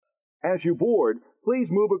As you board, please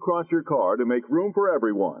move across your car to make room for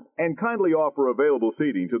everyone, and kindly offer available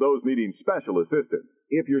seating to those needing special assistance.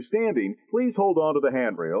 If you're standing, please hold on to the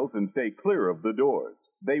handrails and stay clear of the doors.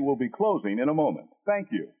 They will be closing in a moment. Thank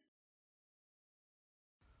you.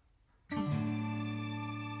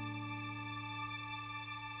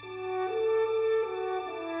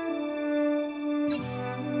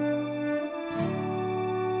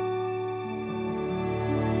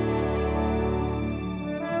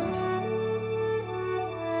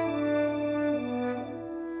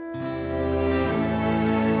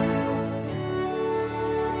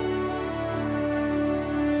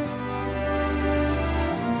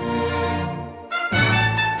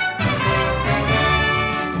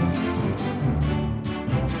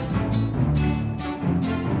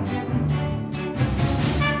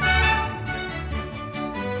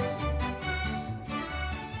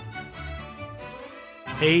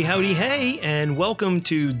 Hey, howdy, hey, and welcome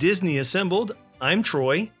to Disney Assembled. I'm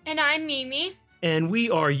Troy. And I'm Mimi. And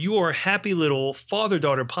we are your happy little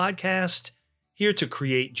father-daughter podcast, here to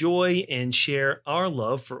create joy and share our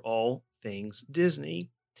love for all things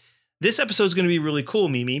Disney. This episode is going to be really cool,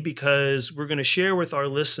 Mimi, because we're going to share with our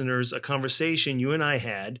listeners a conversation you and I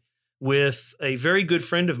had with a very good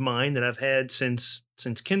friend of mine that I've had since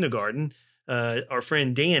kindergarten, our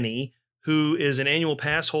friend Danny, who is an annual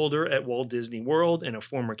pass holder at Walt Disney World and a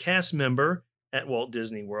former cast member at Walt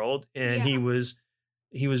Disney World. And he was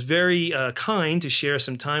very kind to share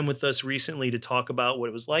some time with us recently to talk about what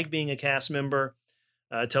it was like being a cast member,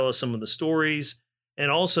 tell us some of the stories,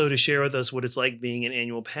 and also to share with us what it's like being an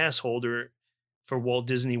annual pass holder for Walt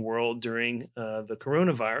Disney World during the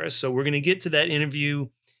coronavirus. So we're going to get to that interview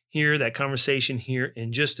here, that conversation here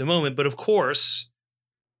in just a moment. But of course,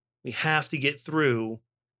 we have to get through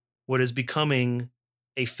what is becoming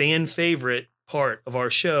a fan favorite part of our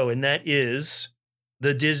show, and that is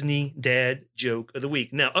the Disney Dad Joke of the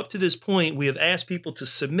Week. Now, up to this point, we have asked people to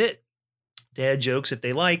submit dad jokes if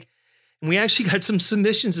they like, and we actually got some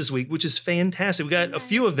submissions this week, which is fantastic. We got a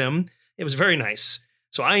few of them. It was very nice.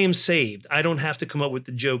 So I am saved. I don't have to come up with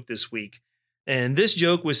the joke this week. And this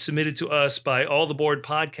joke was submitted to us by All Aboard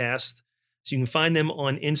Podcast. So you can find them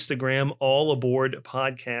on Instagram, All Aboard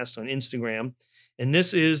Podcast on Instagram. And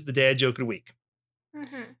this is the dad joke of the week.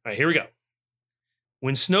 Mm-hmm. All right, here we go.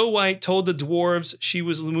 When Snow White told the dwarves she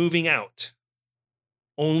was moving out,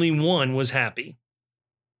 only one was happy.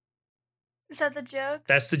 Is that the joke?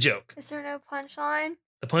 That's the joke. Is there no punchline?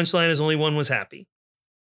 The punchline is only one was happy.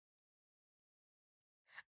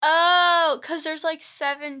 Oh, because there's like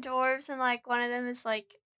 7 dwarves and like one of them is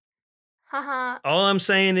like, haha. All I'm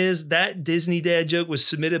saying is that Disney dad joke was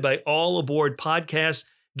submitted by All Aboard Podcast.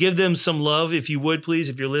 Give them some love, if you would, please.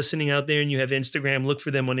 If you're listening out there and you have Instagram, look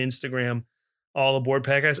for them on Instagram, All Aboard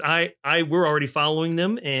Podcast. We're already following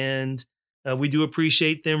them, and we do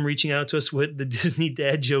appreciate them reaching out to us with the Disney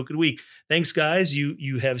Dad Joke of the Week. Thanks, guys.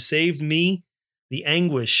 You have saved me the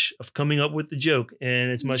anguish of coming up with the joke, and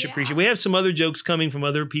it's much appreciated. We have some other jokes coming from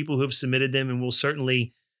other people who have submitted them, and we'll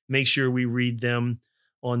certainly make sure we read them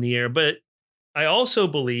on the air. But I also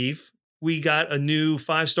believe we got a new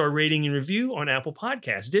 5-star rating and review on Apple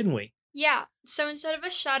Podcasts, didn't we? Yeah. So instead of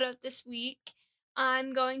a shout out this week,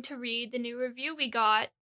 I'm going to read the new review we got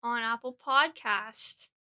on Apple Podcasts.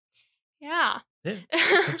 Yeah.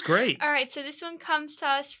 That's great. All right. So this one comes to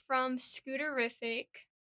us from Scooterific.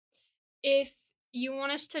 If you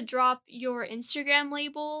want us to drop your Instagram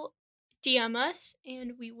label, DM us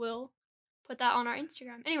and we will put that on our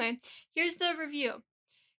Instagram. Anyway, here's the review.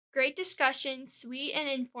 Great discussion, sweet and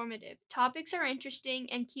informative. Topics are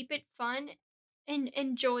interesting and keep it fun and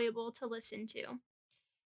enjoyable to listen to.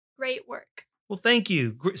 Great work. Well, thank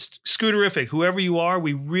you. Scooterific, whoever you are,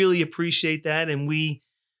 we really appreciate that. And we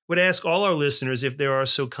would ask all our listeners, if they are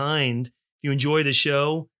so kind, if you enjoy the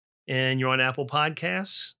show and you're on Apple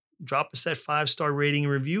Podcasts, drop us that 5-star rating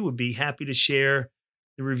and review. We'd be happy to share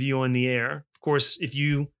the review on the air. Of course, if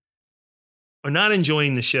you are not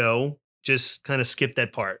enjoying the show, just kind of skip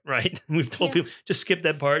that part, right? We've told people, just skip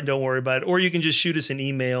that part. Don't worry about it. Or you can just shoot us an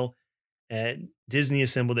email at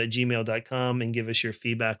disneyassembled@gmail.com and give us your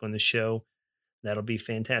feedback on the show. That'll be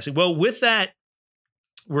fantastic. Well, with that,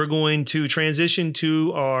 we're going to transition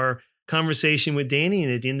to our conversation with Danny.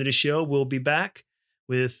 And at the end of the show, we'll be back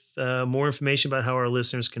with more information about how our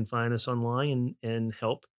listeners can find us online and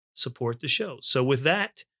help support the show. So with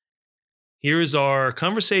that, here's our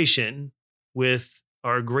conversation with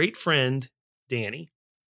our great friend, Danny.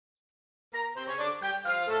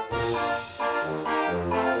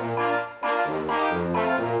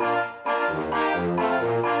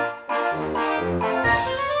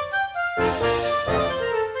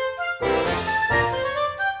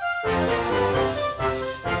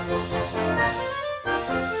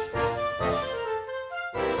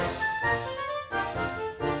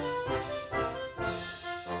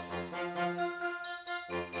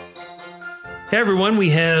 Hey everyone, we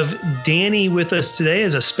have Danny with us today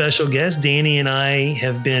as a special guest. Danny and I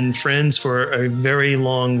have been friends for a very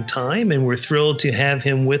long time, and we're thrilled to have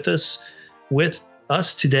him with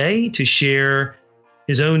us today to share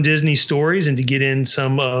his own Disney stories and to get in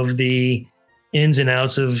some of the ins and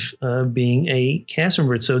outs of being a cast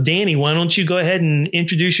member. So Danny, why don't you go ahead and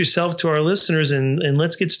introduce yourself to our listeners and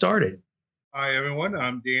let's get started. Hi everyone,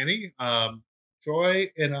 I'm Danny. Troy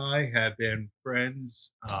and I have been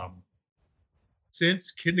friends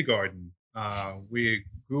since kindergarten. We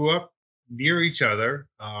grew up near each other,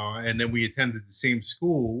 and then we attended the same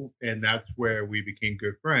school, and that's where we became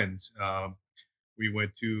good friends. We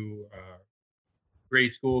went to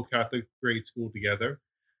grade school, Catholic grade school together.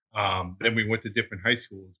 Then we went to different high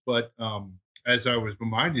schools. But as I was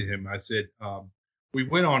reminding him, I said, we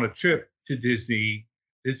went on a trip to Disney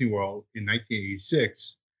World in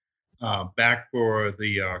 1986, back for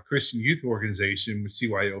the Christian Youth Organization, with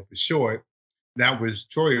CYO for short. That was,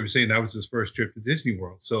 Troy was saying that was his first trip to Disney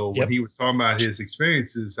World. So when he was talking about his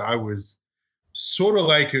experiences, I was sort of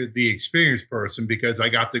like the experienced person because I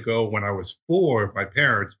got to go when I was 4 with my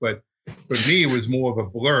parents. But for me, it was more of a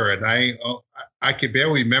blur. And I could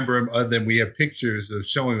barely remember him other than we have pictures of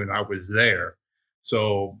showing when I was there.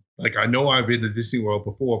 So like, I know I've been to Disney World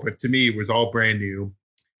before, but to me, it was all brand new.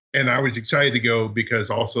 And I was excited to go because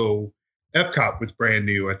also Epcot was brand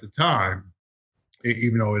new at the time.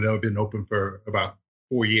 Even though it had been open for about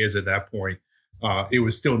 4 years at that point, it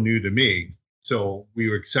was still new to me. So we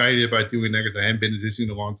were excited about doing that because I hadn't been to Disney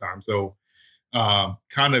in a long time. So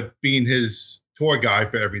kind of being his tour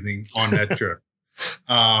guide for everything on that trip.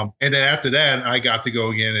 And then after that, I got to go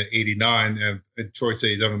again at 89. And Troy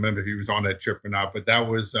said he doesn't remember if he was on that trip or not, but that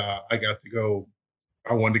was, I got to go.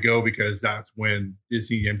 I wanted to go because that's when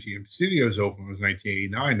Disney MGM Studios opened. It was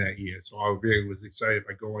 1989 that year. So I really was excited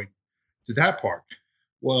by going to that park.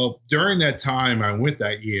 Well, during that time I went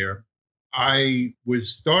that year, I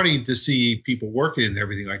was starting to see people working and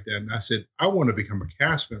everything like that. And I said, I want to become a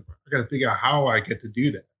cast member. I got to figure out how I get to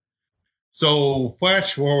do that. So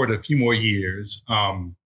flash forward a few more years,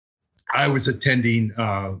 I was attending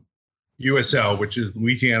USL, which is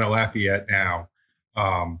Louisiana Lafayette now,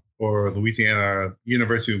 or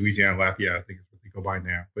University of Louisiana Lafayette, I think is what they go by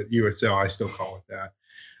now. But USL, I still call it that.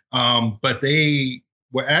 But they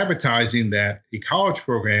were advertising that a college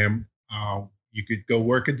program, you could go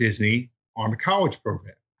work at Disney on a college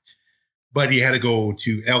program, but you had to go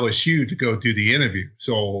to LSU to go do the interview.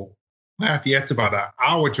 So Lafayette's about an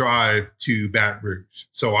hour drive to Baton Rouge.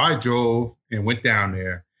 So I drove and went down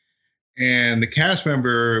there, and the cast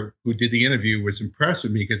member who did the interview was impressed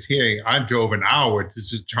with me because, hey, I drove an hour to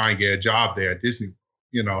just try and get a job there at Disney,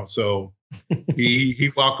 so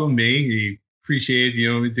he welcomed me. He appreciated,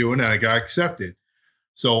 me doing it. I got accepted.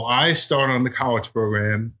 So I started on the college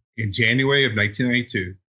program in January of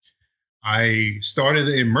 1992. I started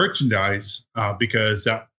in merchandise because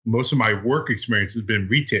most of my work experience has been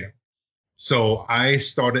retail. So I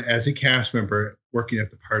started as a cast member working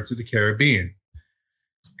at the Pirates of the Caribbean.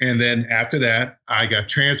 And then after that, I got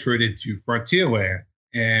transferred into Frontierland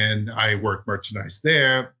and I worked merchandise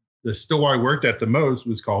there. The store I worked at the most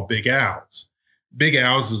was called Big Al's. Big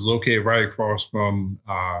Al's is located right across from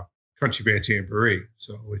Country Bear Jamboree.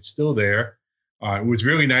 So it's still there. It was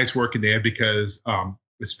really nice working there because,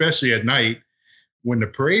 especially at night, when the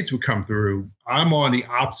parades would come through, I'm on the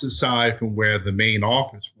opposite side from where the main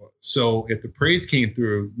office was. So if the parades came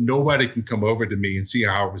through, nobody can come over to me and see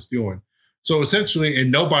how I was doing. So essentially,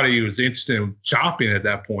 and nobody was interested in shopping at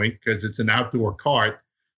that point because it's an outdoor cart.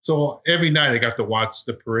 So every night I got to watch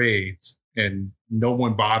the parades and no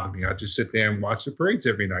one bothered me. I just sit there and watch the parades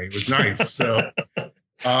every night. It was nice. So,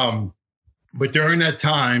 but during that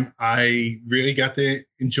time, I really got to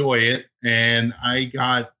enjoy it. And I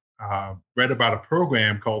got read about a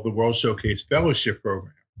program called the World Showcase Fellowship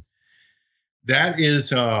Program. That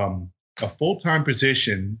is a full-time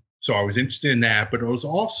position. So I was interested in that, but it was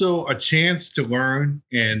also a chance to learn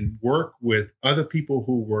and work with other people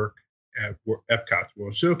who work at Epcot's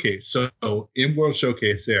World Showcase. So in World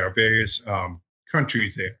Showcase, there are various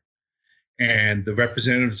countries there. And the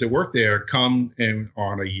representatives that work there come in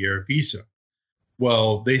on a year visa.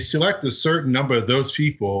 Well, they select a certain number of those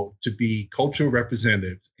people to be cultural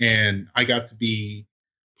representatives. And I got to be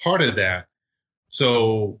part of that.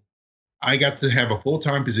 So I got to have a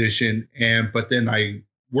full-time position, but then I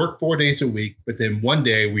worked 4 days a week. But then one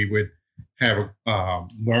day we would have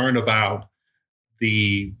learn about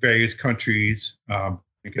the various countries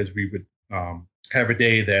because we would have a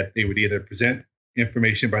day that they would either present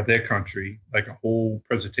information about their country, like a whole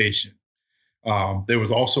presentation. There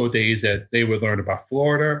was also days that they would learn about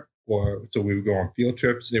Florida or so we would go on field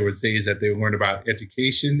trips. There were days that they would learn about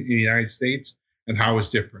education in the United States and how it's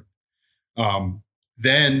different. So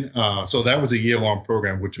that was a year-long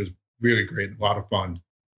program, which was really great, a lot of fun.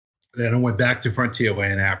 Then I went back to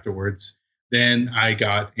Frontierland afterwards. Then I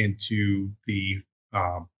got into the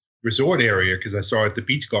resort area because I started the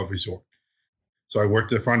Beach Club Resort. So I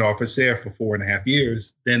worked at the front office there for 4.5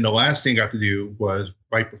 years. Then the last thing I got to do was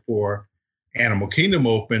right before Animal Kingdom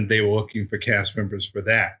opened, they were looking for cast members for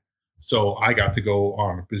that. So I got to go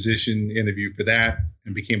on a position interview for that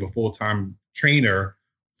and became a full-time trainer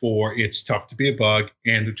for It's Tough to Be a Bug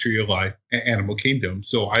and the Tree of Life at Animal Kingdom.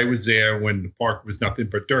 So I was there when the park was nothing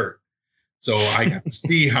but dirt. So I got to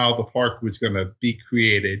see how the park was going to be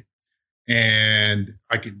created, and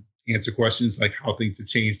I could answer questions like how things have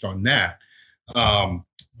changed on that.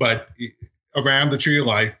 But around the Tree of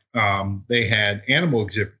Life, they had animal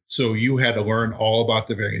exhibits. So you had to learn all about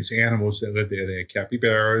the various animals that lived there. They had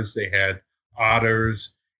capybaras, they had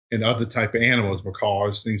otters, and other type of animals,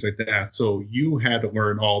 macaws, things like that. So you had to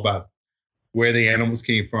learn all about where the animals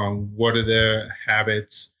came from, what are their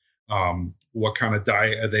habits, what kind of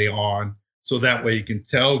diet are they on. So that way you can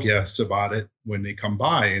tell guests about it when they come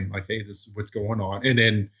by and like, hey, this is what's going on. And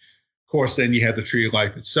then, of course, then you had the Tree of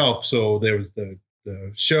Life itself. So there was the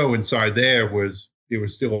show inside there was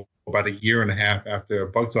still about a year and a half after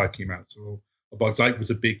Bug's Life came out. So A Bug's Life was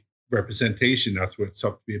a big representation. That's what It's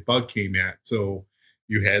Tough to Be a Bug came at. So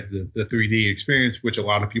you had the 3D experience, which a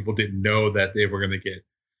lot of people didn't know that they were going to get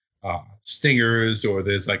stingers, or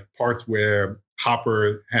there's like parts where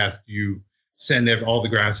Hopper has to send all the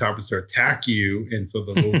grasshoppers to attack you. And so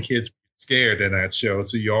the little kids were scared in that show.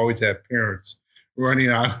 So you always have parents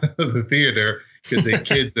running out of the theater because the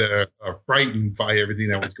kids are frightened by everything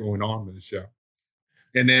that was going on in the show.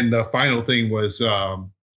 And then the final thing was the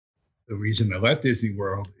reason I left Disney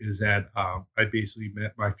World is that I basically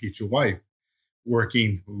met my future wife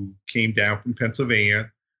working, who came down from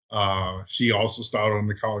Pennsylvania. She also started on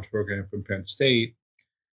the college program from Penn State.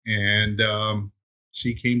 And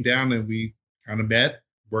she came down and we kind of met,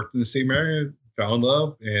 worked in the same area, fell in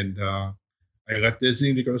love, and I left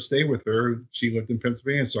Disney to go stay with her. She lived in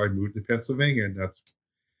Pennsylvania, so I moved to Pennsylvania, and that's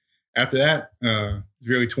after that.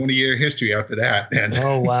 Really 20-year history after that. And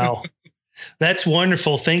oh wow, that's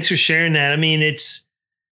wonderful. Thanks for sharing that. I mean, it's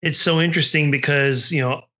so interesting because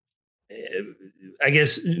I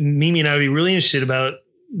guess Mimi and I would be really interested about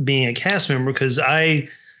being a cast member, because I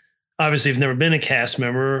obviously have never been a cast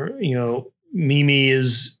member. Mimi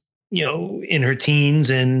is in her teens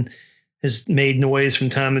and has made noise from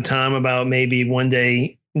time to time about maybe one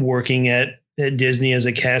day working at Disney as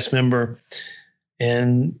a cast member.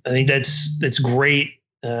 And I think that's great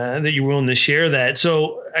that you're willing to share that.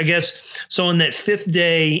 So I guess, on that 5th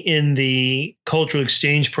day in the cultural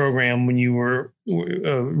exchange program, when you were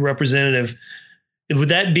a representative, would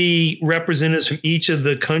that be representatives from each of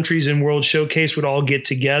the countries in World Showcase would all get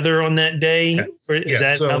together on that day? Yes. Or is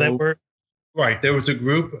that how that worked? Right. There was a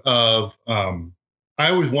group of,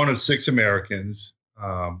 I was one of 6 Americans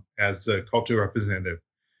as the cultural representative.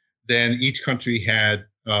 Then each country had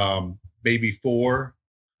maybe 4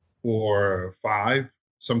 or 5,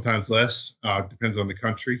 sometimes less, depends on the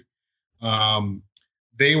country.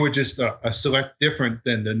 They were just a select different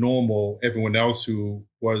than the normal everyone else who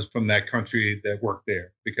was from that country that worked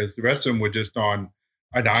there, because the rest of them were just on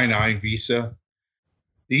an I-9 visa.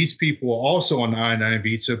 These people were also on the I-9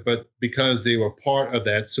 visa, but because they were part of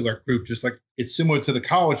that select group, just like it's similar to the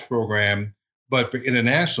college program, but for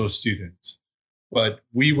international students. But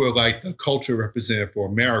we were like the culture representative for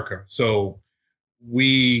America. So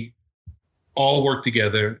we all worked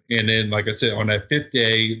together. And then, like I said, on that 5th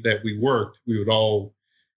day that we worked, we would all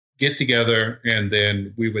get together, and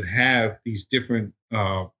then we would have these different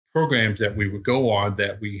programs that we would go on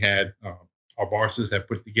that we had, our bosses had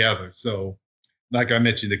put together. So like I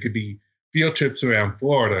mentioned, it could be field trips around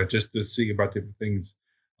Florida just to see about different things.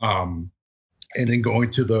 And then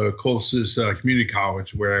going to the closest community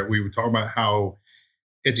college, where we would talk about how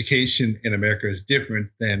education in America is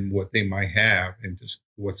different than what they might have, and just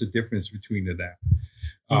what's the difference between that.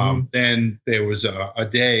 Then there was a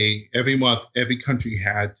day every month, every country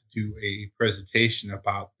had to do a presentation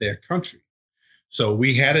about their country. So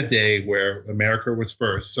we had a day where America was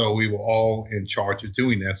first. So we were all in charge of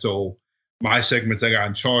doing that. So my segments I got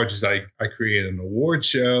in charge is I created an award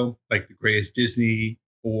show, like the greatest Disney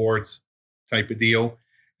awards type of deal,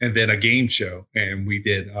 and then a game show. And we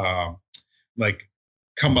did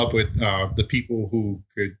come up with the people who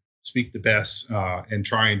could speak the best and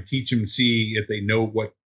try and teach them, see if they know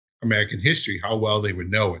what American history, how well they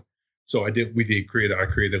would know it. So I created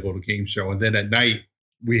a little game show. And then at night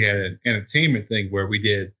we had an entertainment thing where we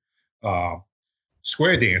did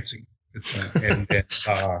square dancing. And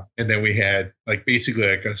then we had like basically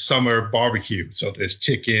like a summer barbecue. So there's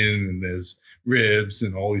chicken and there's ribs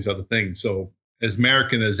and all these other things. So as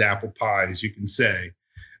American as apple pies, you can say.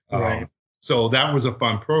 Right. So that was a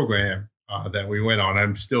fun program that we went on.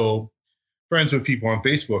 I'm still friends with people on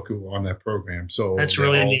Facebook who were on that program. So That's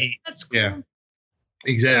really neat. That's cool. Yeah,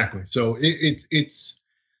 exactly. So it's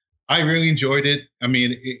I really enjoyed it. I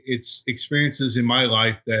mean, it's experiences in my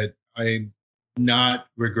life that I'm not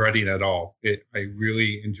regretting at all. I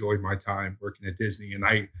really enjoyed my time working at Disney, and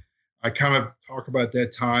I kind of talk about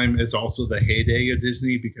that time as also the heyday of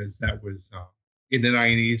Disney, because that was in the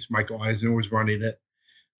 90s. Michael Eisner was running it,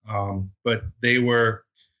 but they were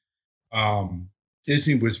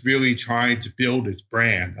Disney was really trying to build its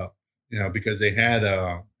brand up, because they had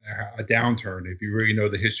a downturn. If you really know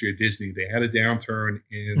the history of Disney, they had a downturn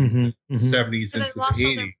in the 70s into the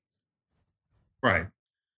 80s. Right.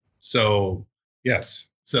 So, yes.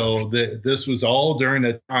 So this was all during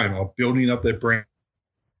that time of building up their brand.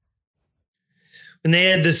 And they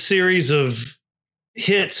had this series of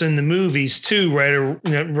hits in the movies too,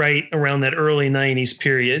 right around that early 90s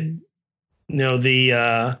period. What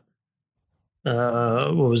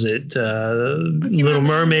was it? Little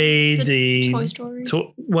Mermaid, the Toy Story.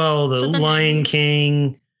 The Lion 90s?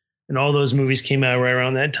 King, and all those movies came out right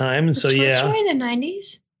around that time. And Was so, Toy yeah, Story in the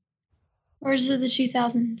 90s? Or is it the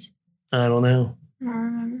 2000s? I don't know. I don't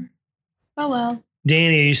remember. Oh, well.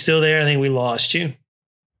 Danny, are you still there? I think we lost you.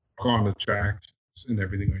 On the tracks and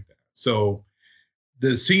everything like that. So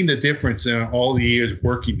seeing the difference in all the years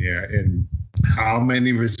working there and how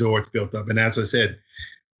many resorts built up. And as I said,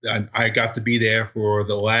 I got to be there for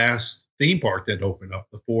the last theme park that opened up,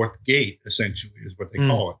 the fourth gate, essentially, is what they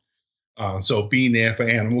call it. So being there for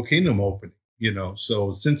Animal Kingdom opening,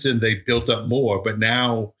 so since then they built up more, but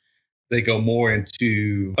now they go more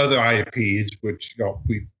into other IPs, which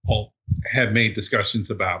we all have made discussions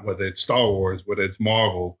about, whether it's Star Wars, whether it's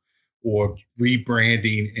Marvel, or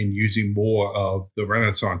rebranding and using more of the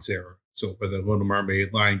Renaissance era. So whether Little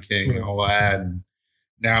Mermaid, Lion King, and all that, and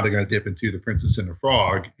now they're going to dip into the Princess and the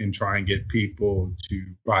Frog and try and get people to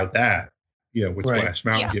buy that, with Splash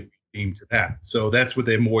Mountain, get themed to that. So that's what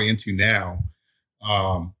they're more into now.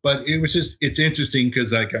 But it's interesting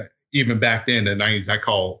because even back then in the 90s, I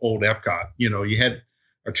call old Epcot. You had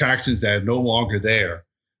attractions that are no longer there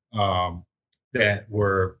that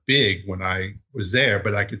were big when I was there,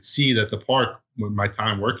 but I could see that the park, with my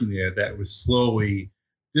time working there, that was slowly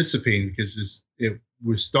dissipating because it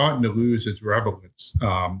was starting to lose its relevance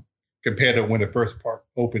compared to when the first park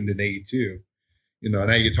opened in '82. Now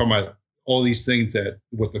you're talking about all these things that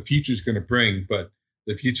what the future is going to bring, but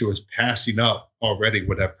the future was passing up already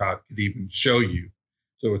what Epcot could even show you.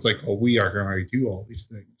 So it's like, we are going to do all these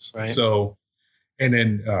things. Right. So, and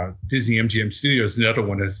then Disney MGM Studios, another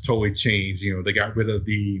one that's totally changed. They got rid of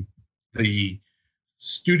the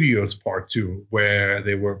studios part too, where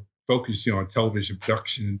they were focusing on television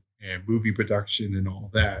production and movie production and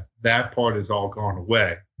all that. That part has all gone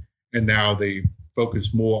away. And now they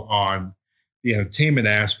focus more on the entertainment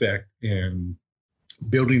aspect and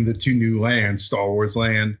building the two new lands, Star Wars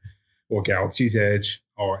Land or Galaxy's Edge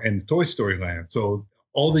and Toy Story Land. So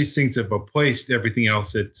all these things have replaced everything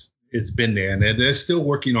else it's been there. And they're still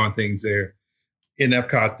working on things there in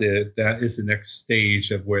Epcot. That is the next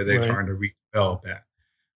stage of where they're trying to redevelop that.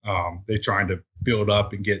 They're trying to build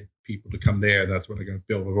up and get people to come there. That's why they're going to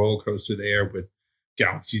build a roller coaster there with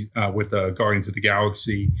Guardians of the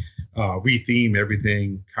Galaxy, retheme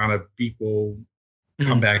everything, kind of people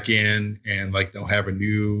come back in, and they'll have a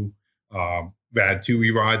new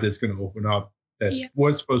Ratatouille ride that's going to open up that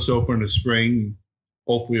was supposed to open in the spring.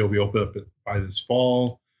 Hopefully it'll be open up by this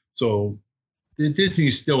fall. So Disney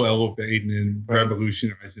is still elevating and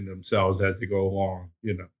revolutionizing themselves as they go along,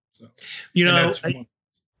 So,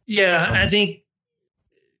 I think,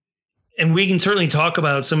 and we can certainly talk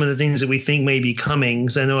about some of the things that we think may be coming,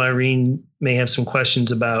 because I know Irene may have some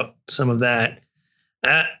questions about some of that.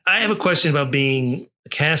 I have a question about being a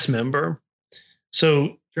cast member.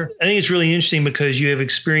 So I think it's really interesting because you have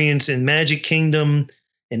experience in Magic Kingdom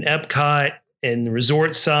and Epcot and the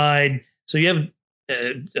resort side. So you have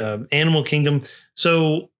Animal Kingdom.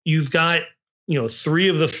 So you've got, 3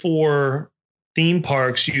 of the 4 theme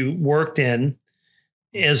parks you worked in,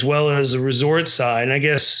 as well as the resort side. And I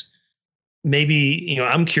guess maybe,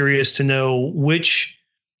 I'm curious to know which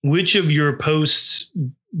of your posts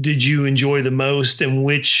did you enjoy the most, and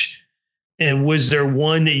was there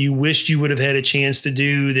one that you wished you would have had a chance to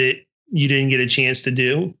do that you didn't get a chance to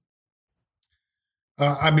do?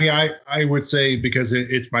 I would say, because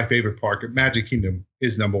it's my favorite park, Magic Kingdom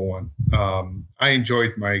is number one. I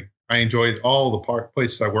I enjoyed all the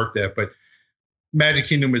places I worked at, but Magic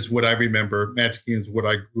Kingdom is what I remember. Magic Kingdom is what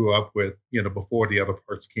I grew up with, before the other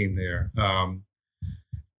parks came there.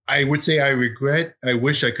 I would say I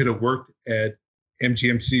wish I could have worked at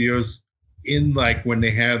MGM Studios in like when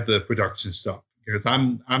they have the production stuff, because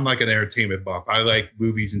I'm like an entertainment buff. I like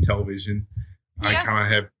movies and television. I kind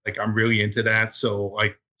of have I'm really into that. So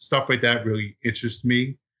like stuff like that really interests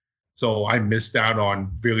me. So I missed out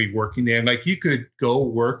on really working there. Like you could go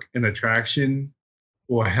work an attraction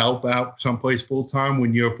or help out someplace full time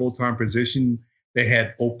when you're a full time position. They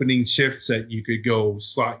had opening shifts that you could go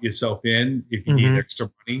slot yourself in if you need extra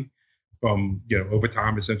money from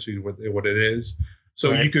overtime, essentially what it is.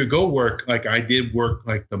 So you could go work, like I did work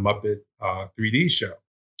like the Muppet 3D show,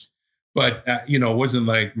 but it wasn't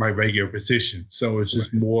like my regular position. So it's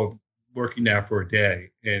just more working there for a day,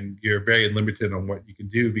 and you're very limited on what you can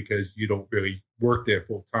do because you don't really work there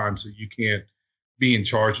full time. So you can't be in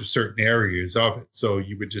charge of certain areas of it. So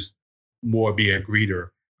you would just more be a greeter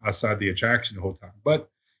outside the attraction the whole time. But,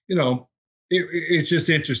 it's just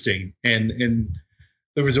interesting. And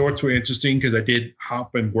the resorts were interesting because I did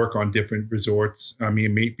hop and work on different resorts. I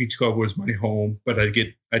mean, Beach Club was my home, but I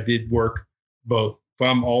did work both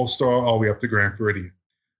from All-Star all the way up to Grand Floridian.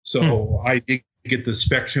 So I did get the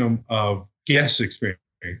spectrum of guest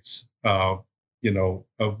experience, of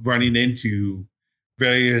running into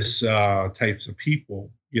various types of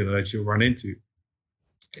people, that you'll run into.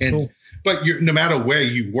 And but no matter where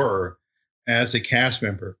you were as a cast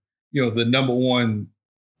member, the number one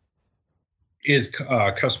is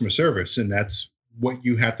customer service, and that's what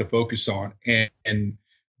you have to focus on. And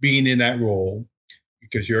being in that role,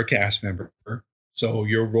 because you're a cast member, so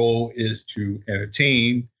your role is to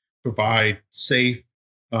entertain, provide safe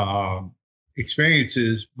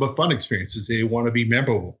experiences, but fun experiences. They want to be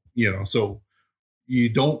memorable, so you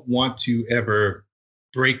don't want to ever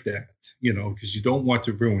break that, because you don't want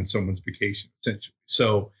to ruin someone's vacation, essentially.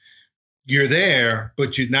 So you're there,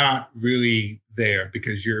 but you're not really there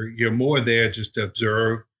because you're more there just to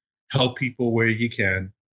observe, help people where you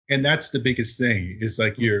can. And that's the biggest thing. It's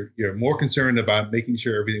like you're more concerned about making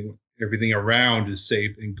sure everything around is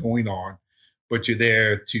safe and going on, but you're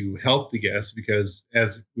there to help the guests because,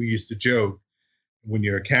 as we used to joke, when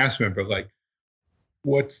you're a cast member, like,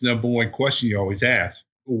 what's the number one question you always ask?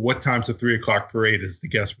 What time's the 3:00 parade, is the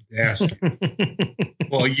guest would ask you.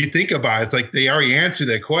 Well, you think about it, it's like they already answered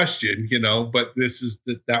that question, but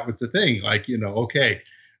that was the thing. Like, okay,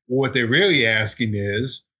 what they're really asking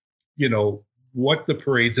is, what the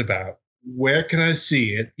parade's about. Where can I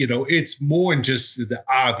see it? It's more than just the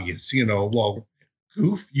obvious, well,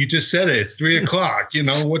 goof, you just said it. It's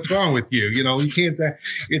 3:00. What's wrong with you? You can't say.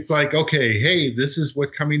 It's like, okay, hey, this is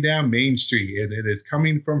what's coming down Main Street, and it is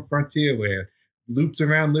coming from Frontierland, loops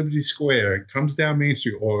around Liberty Square, it comes down Main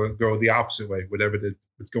Street, or go the opposite way, whatever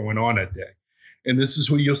what's going on that day. And this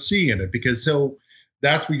is what you'll see in it, because so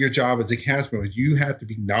that's what your job as a cast member is. You have to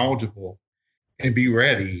be knowledgeable and be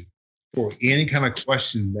ready for any kind of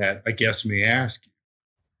question that a guest may ask you.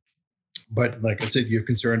 But like I said, you're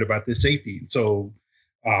concerned about the safety. So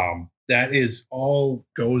that is all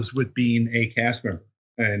goes with being a cast member.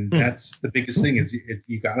 And that's the biggest thing is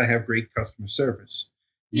you got to have great customer service.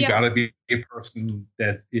 You got to be a person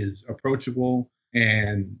that is approachable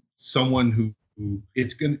and someone who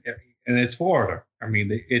it's going to, and it's Florida. I mean,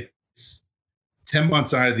 it's 10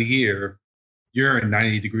 months out of the year, you're in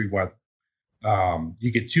 90-degree weather.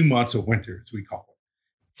 You get 2 months of winter, as we call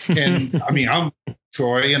it. And I mean,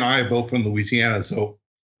 Troy and I are both from Louisiana, so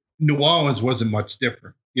New Orleans wasn't much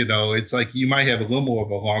different. It's like you might have a little more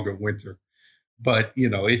of a longer winter, but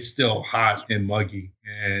it's still hot and muggy.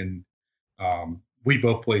 And we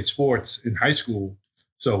both played sports in high school,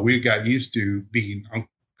 so we got used to being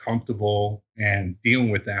uncomfortable and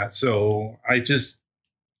dealing with that. So I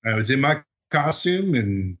was in my costume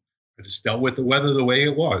and I just dealt with the weather the way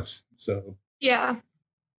it was. So yeah.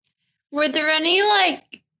 Were there any I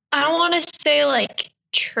don't want to say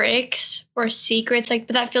tricks or secrets, but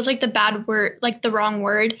that feels like the bad word, the wrong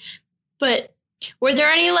word. But were there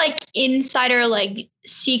any insider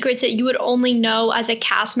secrets that you would only know as a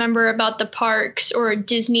cast member about the parks or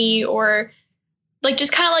Disney, or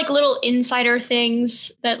just kind of little insider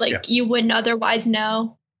things that you wouldn't otherwise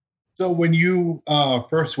know? So when you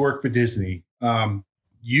first work for Disney,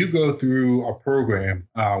 you go through a program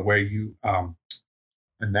where you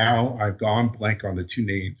and now I've gone blank on the two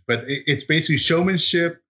names, but it's basically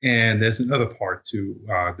showmanship, and there's another part too.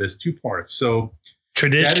 There's two parts. So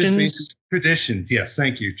traditions. Traditions, yes,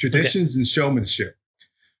 thank you. Traditions and showmanship.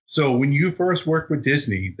 So when you first work with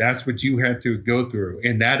Disney, that's what you had to go through,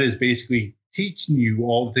 and that is basically teaching you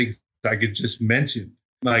all the things I could just mention,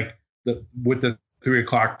 like with the 3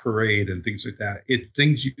 o'clock parade and things like that. It's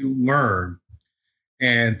things you learn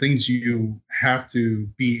and things you have to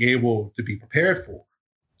be able to be prepared for.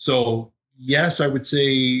 So yes, I would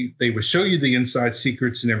say they would show you the inside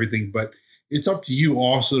secrets and everything, but it's up to you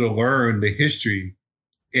also to learn the history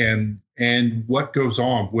and what goes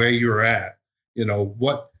on, where you're at. You know,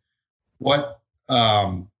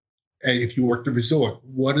 if you work the resort,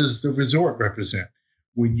 what does the resort represent?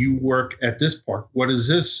 When you work at this park, what does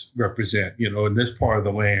this represent, you know, in this part of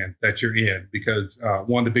the land that you're in? Because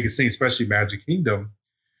one of the biggest things, especially Magic Kingdom,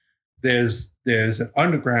 there's an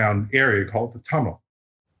underground area called the tunnel.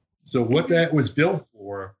 So what that was built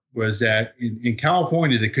for was that in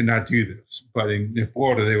California, they could not do this, but in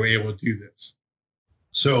Florida, they were able to do this.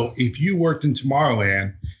 So if you worked in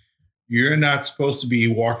Tomorrowland, you're not supposed to be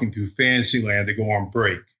walking through Fantasyland to go on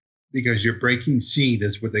break, because you're breaking scene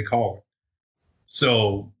is what they call it.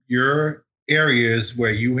 So your areas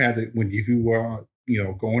where you had to, if you were, you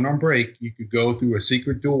know, going on break, you could go through a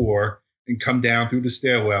secret door and come down through the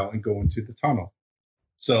stairwell and go into the tunnel.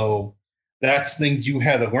 So that's things you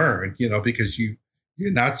had to learn, you know, because you're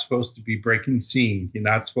not supposed to be breaking scene. You're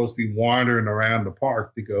not supposed to be wandering around the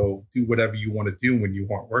park to go do whatever you want to do when you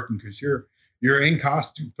aren't working, because you're in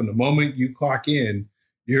costume. From the moment you clock in,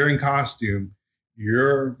 you're in costume.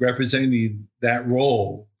 You're representing that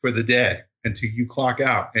role for the day until you clock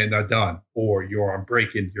out and are done, or you're on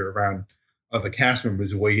break and you're around other cast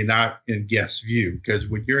members where you're not in guest view. Because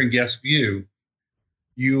when you're in guest view,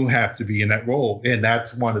 you have to be in that role. And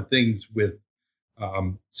that's one of the things with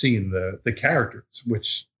seeing the characters,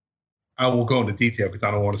 which I will go into detail because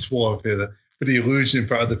I don't want to spoil for the illusion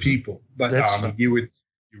for other people. But you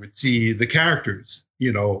would see the characters,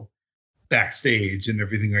 you know, backstage and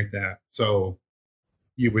everything like that. So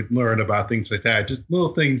you would learn about things like that, just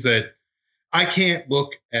little things that I can't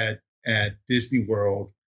look at Disney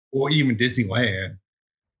World or even Disneyland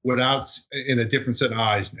without in a different set of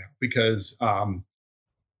eyes now, because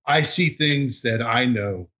I see things that I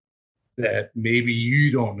know that maybe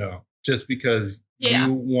you don't know, just because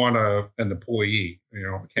you want an employee, you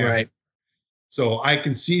know, right? So I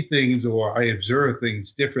can see things, or I observe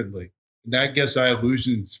things differently. And I guess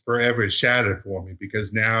illusions forever is shattered for me,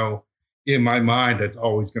 because now in my mind that's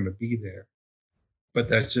always going to be there. But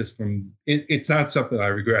that's just it's not something I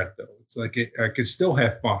regret, though. It's like I could still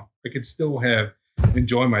have fun. I could still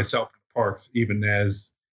enjoy myself in the parks, even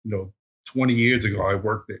as, you know, 20 years ago I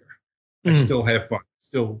worked there. I still have fun.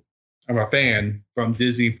 Still, I'm a fan from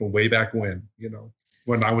Disney from way back when, you know,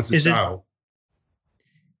 when I was a child.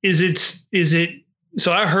 Is it?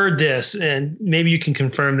 So I heard this, and maybe you can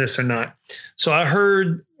confirm this or not. So I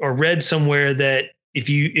heard or read somewhere that if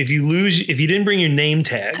you didn't bring your name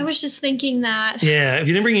tag. I was just thinking that. Yeah, if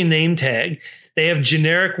you didn't bring your name tag, they have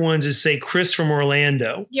generic ones that say Chris from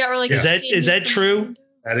Orlando. Yeah, or like is that true?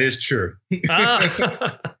 That is true.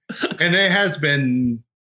 And there has been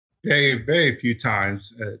very, very few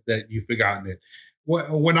times that you've forgotten it.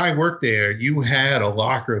 When I worked there, you had a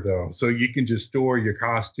locker, though, so you can just store your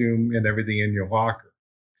costume and everything in your locker,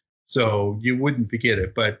 so you wouldn't forget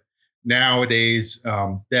it. But nowadays,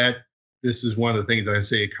 this is one of the things I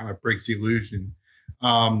say, it kind of breaks the illusion.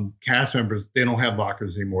 Cast members, they don't have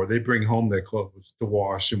lockers anymore. They bring home their clothes to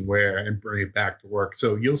wash and wear and bring it back to work.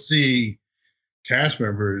 So you'll see cast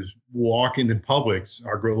members walking in Publix,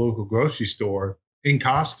 our local grocery store, in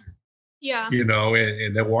costume. Yeah. You know,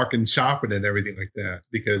 and they're walking shopping and everything like that,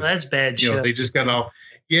 because that's bad. You know, they just got off.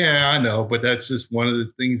 Yeah, I know, but that's just one of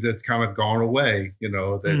the things that's kind of gone away. You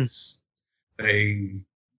know, that's they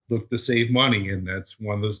look to save money, and that's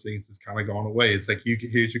one of those things that's kind of gone away. It's like,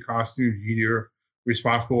 here's your costume, you're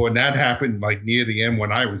responsible, and that happened like near the end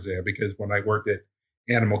when I was there, because when I worked at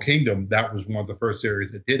Animal Kingdom, that was one of the first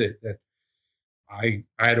areas that did it. That I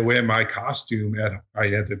had to wear my costume I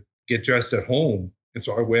had to get dressed at home. And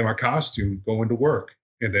so I wear my costume going to work,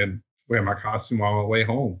 and then wear my costume on my way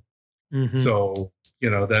home. Mm-hmm. So, you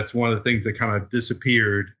know, that's one of the things that kind of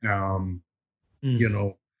disappeared, you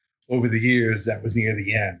know, over the years. That was near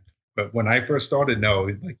the end. But when I first started, no,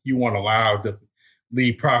 like, you weren't allowed to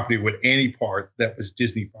leave property with any part that was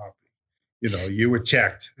Disney property. You know, you were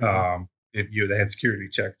checked if they had security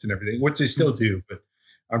checks and everything, which they still do. But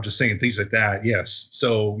I'm just saying things like that. Yes.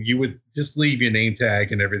 So you would just leave your name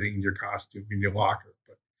tag and everything in your costume in your locker.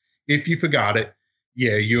 But if you forgot it,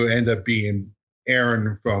 yeah, you end up being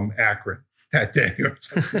Aaron from Akron that day or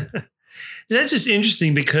something. That's just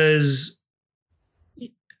interesting because,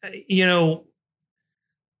 you know,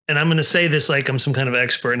 and I'm going to say this like I'm some kind of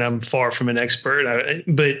expert, and I'm far from an expert,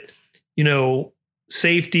 but, you know,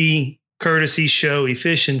 safety, courtesy, show,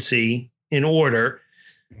 efficiency in order.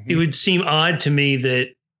 Mm-hmm. It would seem odd to me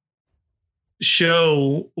that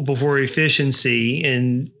show before efficiency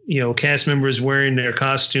and, cast members wearing their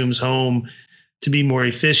costumes home to be more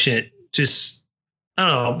efficient. Just, I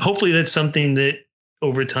don't know, hopefully that's something that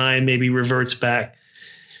over time maybe reverts back.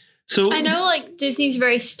 So I know like Disney's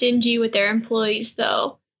very stingy with their employees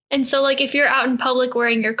though. And so like if you're out in public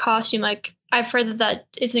wearing your costume, like I've heard that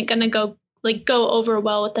isn't going to go over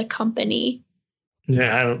well with the company.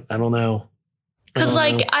 Yeah, I don't know. Because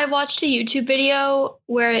like I watched a YouTube video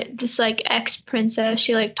where this like ex-princess,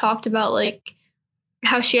 she like talked about like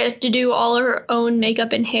how she had to do all her own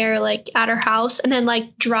makeup and hair like at her house and then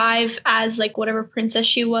like drive as like whatever princess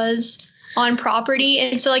she was on property.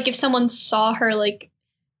 And so like if someone saw her like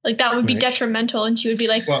that would be detrimental and she would be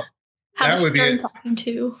like, well, have a stern talking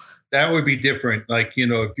to. That would be different. Like,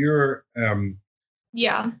 if you're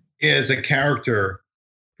as a character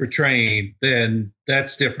portraying, then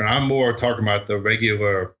that's different. I'm more talking about the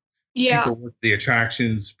regular people with the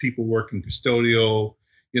attractions, people working custodial,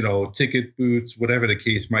 ticket booths, whatever the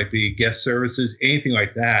case might be, guest services, anything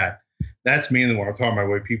like that. That's mainly what I'm talking about,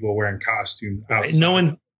 where people are wearing costumes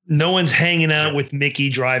outside. No one's hanging out with Mickey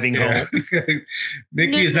driving home.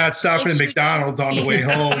 Mickey is not stopping at McDonald's on the way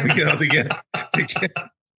home, to get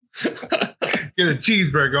a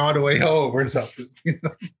cheeseburger on the way home or something.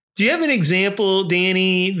 Do you have an example,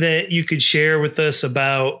 Danny, that you could share with us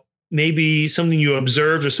about maybe something you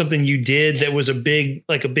observed or something you did that was a big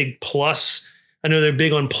plus? I know they're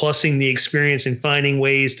big on plussing the experience and finding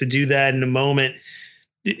ways to do that in a moment.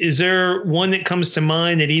 Is there one that comes to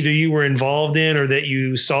mind that either you were involved in or that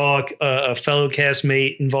you saw a fellow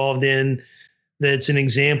castmate involved in that's an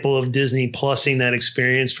example of Disney plussing that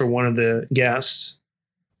experience for one of the guests?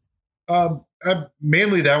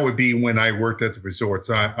 Mainly that would be when I worked at the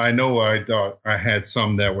resorts. I know I thought I had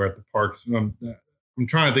some that were at the parks. I'm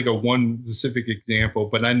trying to think of one specific example,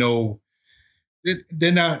 but I know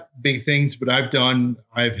they're not big things, but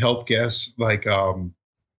I've helped guests like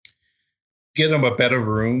get them a better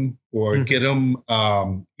room or get them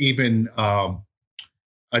even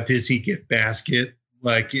a Disney gift basket.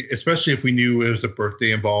 Like, especially if we knew it was a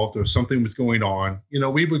birthday involved or something was going on,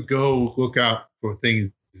 we would go look out for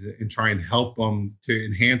things and try and help them to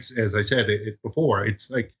enhance, as I said it before, it's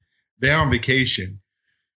like they're on vacation.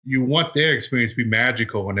 You want their experience to be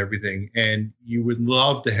magical and everything. And you would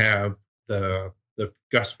love to have the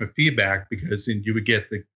customer feedback because then you would get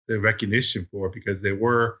the recognition for it because they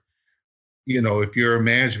were, if your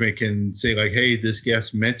management can say like, hey, this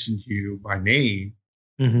guest mentioned you by name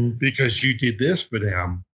because you did this for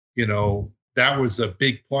them, that was a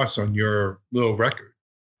big plus on your little record.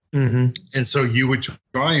 And so you would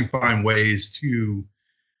try and find ways to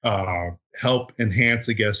help enhance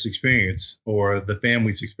the guest experience or the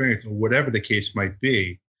family's experience or whatever the case might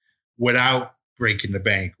be without breaking the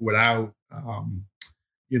bank, without,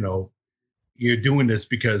 you're doing this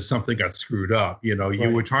because something got screwed up. You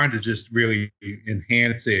were trying to just really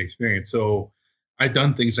enhance the experience. So I've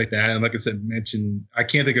done things like that. And like I said, I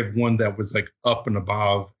can't think of one that was like up and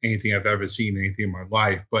above anything I've ever seen, anything in my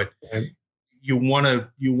life, but you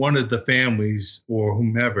wanted the families or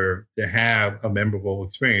whomever to have a memorable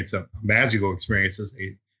experience, a magical experience as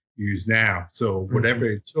they use now. So whatever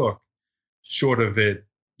it took, short of it,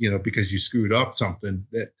 because you screwed up something,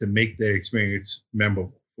 that to make their experience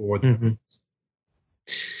memorable for them.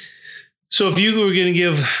 So if you were going to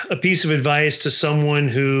give a piece of advice to someone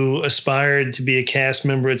who aspired to be a cast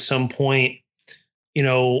member at some point,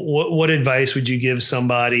 what advice would you give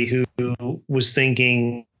somebody who was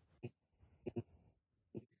thinking,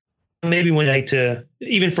 maybe one like to,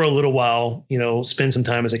 even for a little while, spend some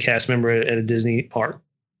time as a cast member at a Disney park?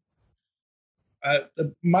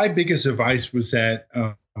 My biggest advice was that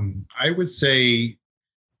I would say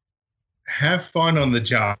have fun on the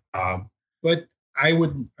job, but I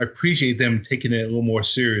would appreciate them taking it a little more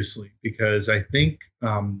seriously because I think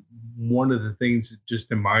one of the things,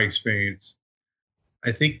 just in my experience,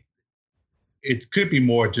 I think it could be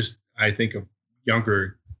more just, I think, of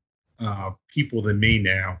younger people than me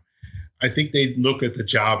now. I think they look at the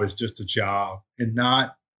job as just a job and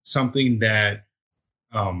not something that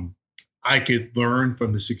I could learn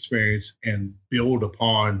from this experience and build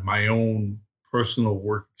upon my own personal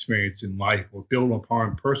work experience in life or build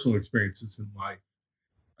upon personal experiences in life.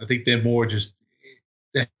 I think they're more just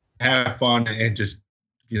have fun and just,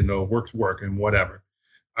 work and whatever.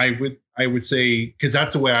 I would say, because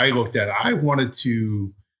that's the way I looked at it. I wanted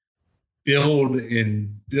to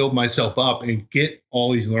build myself up and get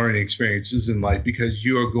all these learning experiences in life because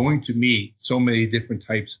you are going to meet so many different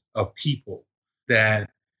types of people that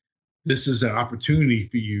this is an opportunity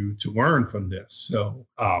for you to learn from this. So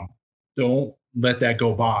don't let that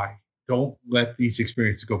go by. don't let these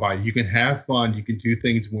experiences go by. You can have fun. You can do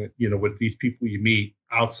things with these people you meet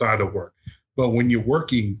outside of work. But when you're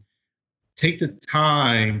working, take the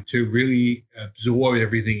time to really absorb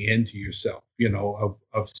everything into yourself,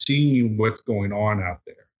 of seeing what's going on out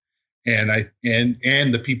there.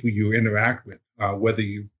 And the people you interact with,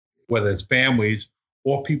 whether it's families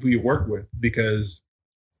or people you work with, because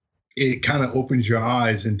it kind of opens your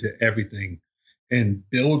eyes into everything and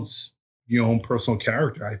builds your own personal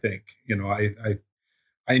character. I think,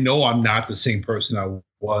 I know I'm not the same person I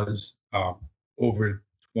was over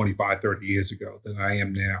 25, 30 years ago than I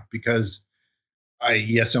am now, because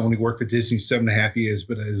I only worked for Disney 7.5 years,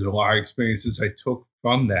 but there's a lot of experiences I took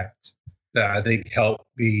from that I think helped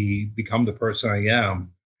me become the person I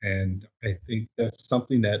am. And I think that's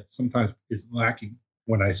something that sometimes is lacking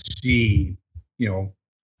when I see,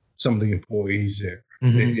 some of the employees there.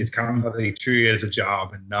 Mm-hmm. It's kind of they treat it as a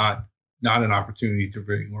job and not an opportunity to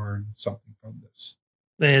really learn something from this.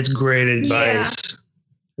 That's great advice. Yeah.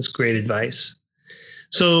 That's great advice.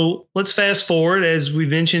 So let's fast forward. As we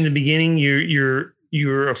mentioned in the beginning,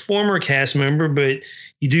 you're a former cast member, but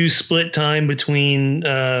you do split time between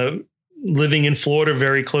living in Florida,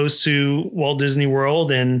 very close to Walt Disney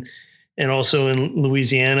World, and also in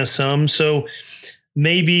Louisiana some. So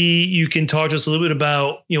maybe you can talk to us a little bit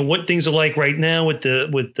about what things are like right now with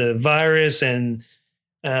the virus and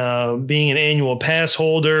being an annual pass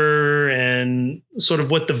holder, and sort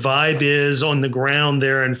of what the vibe is on the ground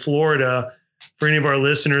there in Florida for any of our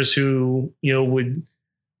listeners who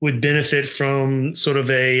would benefit from sort of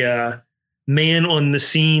a man on the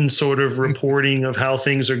scene sort of reporting of how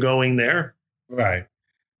things are going there. Right.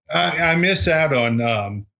 I miss out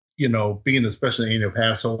on being a special annual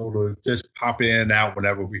pass holder, just pop in and out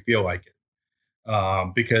whenever we feel like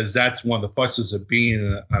it, because that's one of the pluses of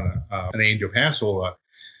being an annual pass holder.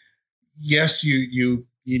 Yes, you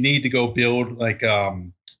need to go build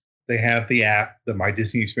they have the app, the My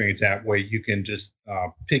Disney Experience app, where you can just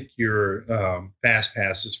pick your fast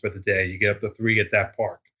passes for the day. You get up to 3 at that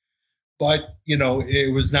park. But,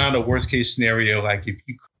 it was not a worst case scenario. Like if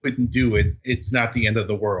you couldn't do it, it's not the end of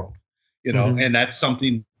the world, Mm-hmm. And that's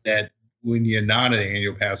something that when you're not an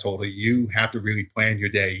annual pass holder, you have to really plan your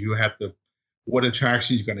day. You have to, what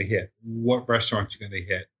attractions you're going to hit, what restaurants you're going to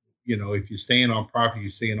hit. If you're staying on property,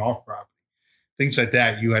 you're staying off property. Things like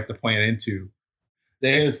that you have to plan into.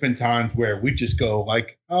 There's been times where we just go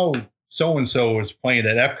like, oh, so-and-so is playing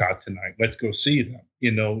at Epcot tonight. Let's go see them.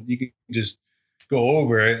 You can just go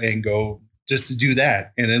over and go just to do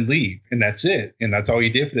that and then leave. And that's it. And that's all you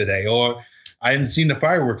did for the day. Or I haven't seen the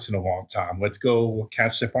fireworks in a long time. Let's go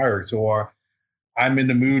catch the fireworks. Or I'm in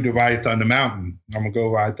the mood to ride Thunder Mountain. I'm going to go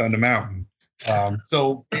ride Thunder Mountain.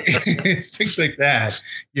 So it's things like that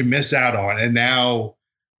you miss out on. And now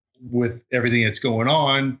with everything that's going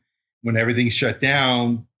on, when everything's shut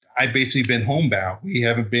down, I've basically been homebound. We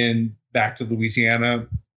haven't been back to Louisiana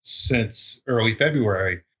since early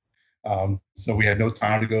February. So we had no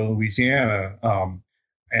time to go to Louisiana.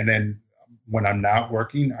 And then when I'm not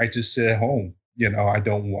working, I just sit at home. I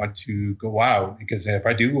don't want to go out, because if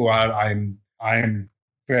I do go out, I'm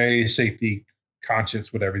very safety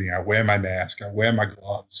conscious with everything. I wear my mask. I wear my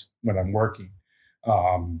gloves when I'm working.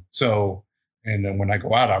 And then when I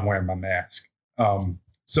go out, I'm wearing my mask.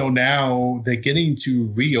 So now they're getting to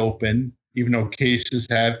reopen, even though cases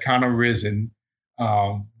have kind of risen.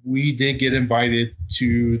 We did get invited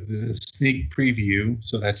to the sneak preview.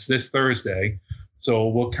 So that's this Thursday. So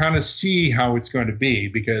we'll kind of see how it's going to be,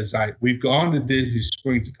 because we've gone to Disney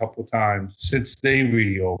Springs a couple of times since they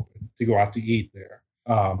reopened to go out to eat there.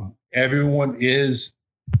 Everyone is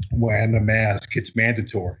wearing a mask. It's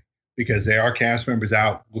mandatory, because there are cast members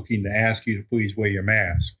out looking to ask you to please wear your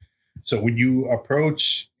mask. So when you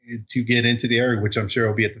approach to get into the area, which I'm sure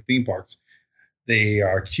will be at the theme parks, they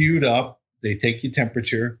are queued up. They take your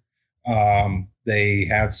temperature. They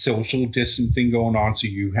have social distancing going on. So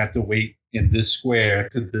you have to wait in this square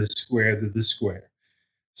to this square to this square.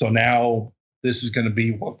 So now this is going to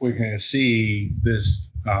be what we're going to see this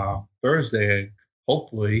Thursday.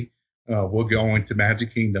 Hopefully, we'll go into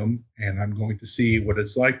Magic Kingdom, and I'm going to see what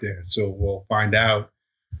it's like there. So we'll find out,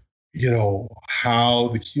 how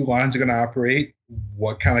the queue lines are going to operate,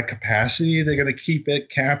 what kind of capacity they're going to keep it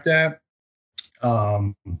capped at,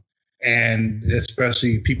 and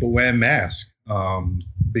especially people wearing masks,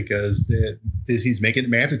 because Disney's making it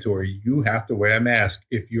mandatory. You have to wear a mask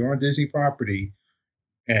if you're on Disney property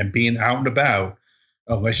and being out and about.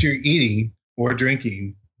 Unless you're eating or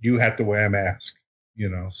drinking, you have to wear a mask.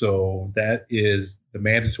 So that is the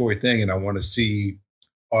mandatory thing, and I want to see,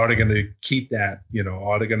 are they going to keep that?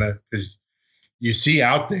 Are they going to? Because you see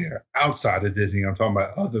out there outside of Disney. I'm talking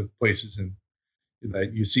about other places, and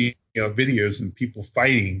that you see videos and people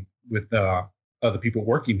fighting with other people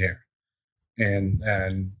working there, and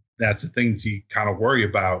that's the things you kind of worry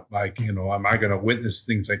about. Like, am I going to witness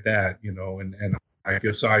things like that? And I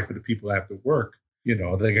feel sorry for the people that have to work.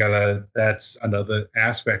 That's another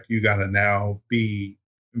aspect you gotta now be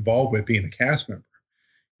involved with being a cast member.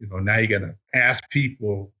 Now you gotta ask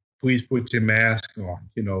people, please put your mask on.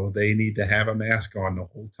 They need to have a mask on the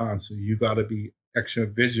whole time. So you gotta be extra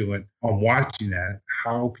vigilant on watching that,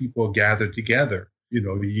 how people gather together.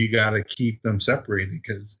 You gotta keep them separated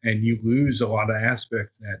and you lose a lot of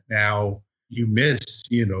aspects that now you miss.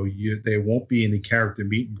 There won't be any character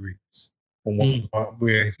meet and greets. From what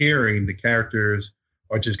we're hearing, the characters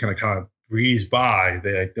are just going to kind of breeze by.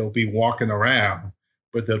 They'll be walking around,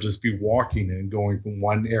 but they'll just be walking and going from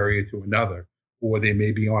one area to another, or they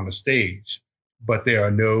may be on a stage. But there are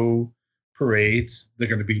no parades. There are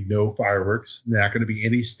going to be no fireworks. There are not going to be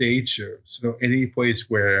any stage shows. So any place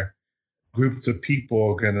where groups of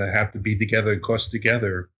people are going to have to be together and cluster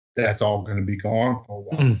together, that's all going to be gone for a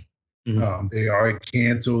while. Mm-hmm. They already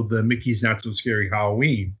canceled the Mickey's Not So Scary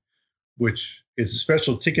Halloween, which is a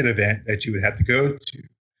special ticket event that you would have to go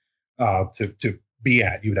to be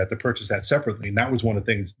at. You would have to purchase that separately. And that was one of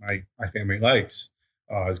the things my family likes,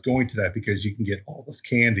 is going to that, because you can get all this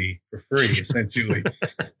candy for free, essentially.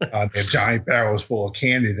 They have giant barrels full of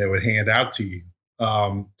candy they would hand out to you.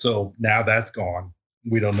 So now that's gone.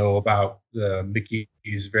 We don't know about the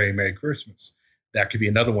Mickey's Very Merry Christmas. That could be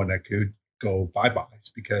another one that could go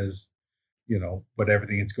bye-byes because, with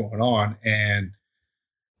everything that's going on. And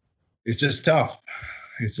it's just tough.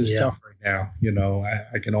 It's just tough right now.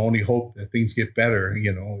 I can only hope that things get better.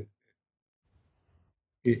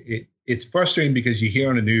 It's frustrating because you hear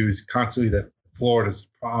on the news constantly that Florida's the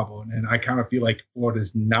problem. And I kind of feel like Florida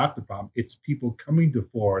is not the problem. It's people coming to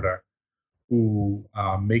Florida who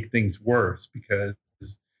make things worse because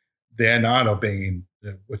they're not obeying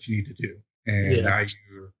what you need to do. And now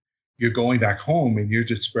you're going back home and you're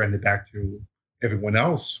just spreading it back to everyone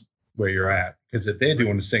else where you're at because they're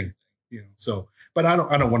doing the same thing. So, but I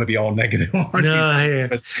don't want to be all negative on these things,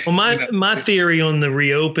 but, well, my theory on the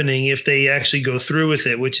reopening, if they actually go through with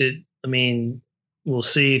it, we'll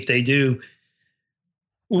see if they do,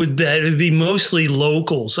 would be mostly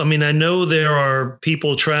locals. I know there are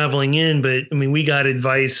people traveling in, but we got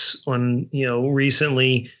advice on,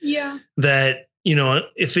 recently that,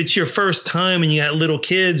 if it's your first time and you got little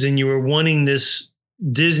kids and you were wanting this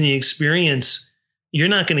Disney experience, you're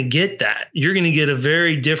not going to get that. You're going to get a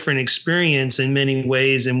very different experience in many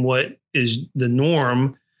ways in what is the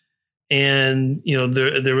norm. And,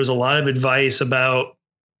 there was a lot of advice about,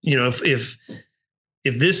 if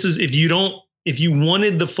you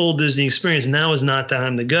wanted the full Disney experience, now is not the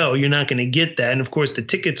time to go. You're not going to get that. And of course, the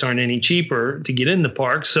tickets aren't any cheaper to get in the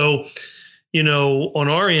park. So, on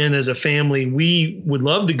our end as a family, we would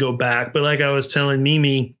love to go back. But like I was telling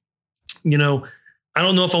Mimi, I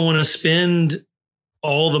don't know if I want to spend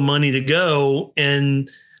all the money to go. And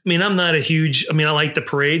I'm not a huge, I like the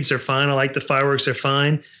parades, they're fine. I like the fireworks, they're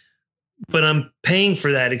fine. But I'm paying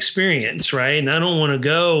for that experience, right? And I don't want to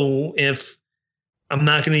go if I'm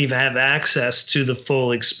not going to even have access to the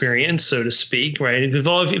full experience, so to speak, right? If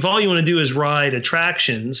all you want to do is ride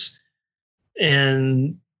attractions,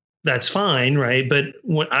 and that's fine, right? But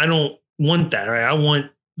I don't want that, right? I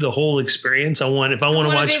want the whole experience. I want to be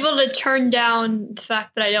able to turn down the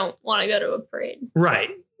fact that I don't want to go to a parade.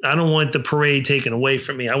 Right. I don't want the parade taken away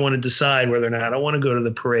from me. I want to decide whether or not I want to go to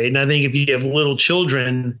the parade. And I think if you have little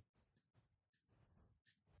children,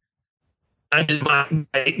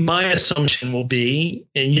 my assumption will be,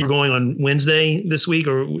 and you're going on Wednesday this week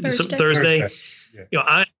or Thursday.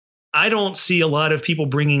 Yeah. I don't see a lot of people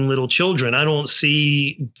bringing little children. I don't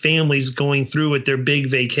see families going through with their big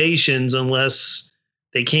vacations unless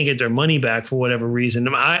they can't get their money back for whatever reason.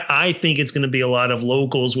 I think it's going to be a lot of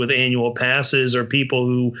locals with annual passes or people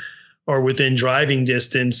who are within driving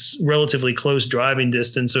distance, relatively close driving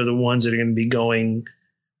distance, are the ones that are going to be going.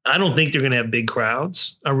 I don't think they're going to have big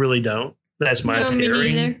crowds. I really don't. That's my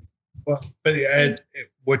theory. Well, but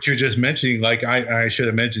what you're just mentioning, like I should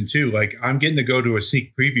have mentioned too, like I'm getting to go to a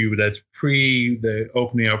sneak preview that's pre the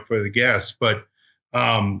opening up for the guests. But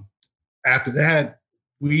after that,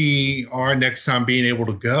 our next time being able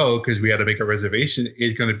to go, because we had to make a reservation,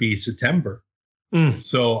 is going to be September.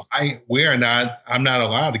 So I'm not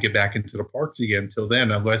allowed to get back into the parks again until then,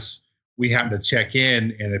 unless we happen to check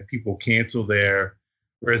in, and if people cancel their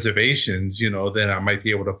reservations, then I might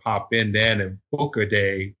be able to pop in then and book a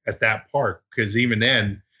day at that park. Because even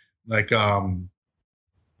then, like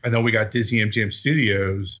I know we got Disney MGM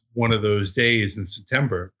Studios one of those days in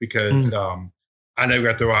September because I never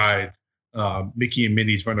got to ride Mickey and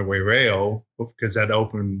Minnie's Runaway Rail because that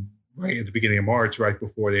opened right at the beginning of March, right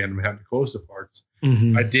before they ended up having to close the parks.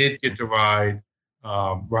 I did get to ride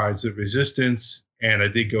Rise of Resistance, and I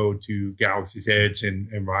did go to Galaxy's Edge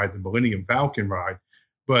and ride the Millennium Falcon ride.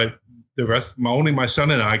 But the rest, only my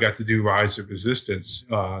son and I got to do Rise of Resistance.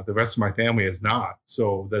 The rest of my family has not.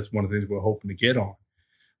 So that's one of the things we're hoping to get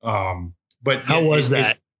on. But how was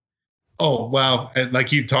that? Oh, well,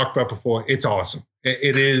 like you talked about before, it's awesome.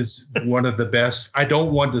 It is one of the best. I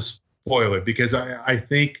don't want to spoil it because I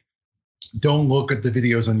think don't look at the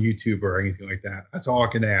videos on YouTube or anything like that. That's all I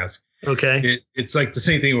can ask. Okay. It's like the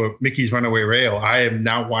same thing with Mickey's Runaway Rail. I have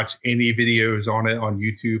not watched any videos on it on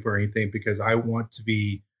YouTube or anything because I want to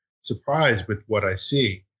be surprised with what I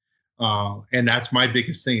see. And that's my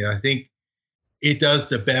biggest thing. I think it does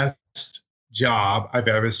the best job I've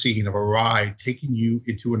ever seen of a ride taking you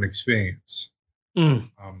into an experience.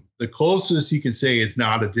 The closest you can say it's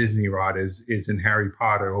not a Disney ride is in Harry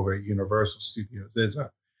Potter over at Universal Studios.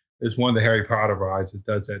 There's one of the Harry Potter rides that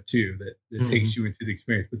does that too, that takes you into the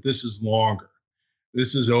experience. But this is longer.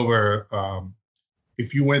 This is over,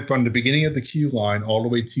 if you went from the beginning of the queue line all the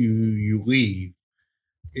way to you leave,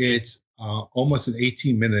 it's almost an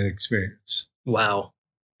 18-minute experience. Wow.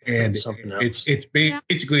 And it's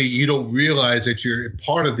basically, you don't realize that you're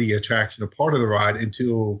part of the attraction, a part of the ride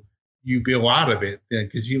until you go out of it.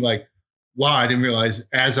 Because you're like, wow, I didn't realize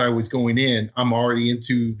as I was going in, I'm already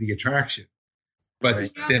into the attraction.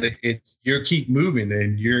 But then it's you keep moving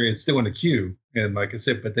and it's still in the queue. And like I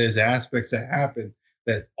said, but there's aspects that happen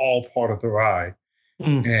that's all part of the ride.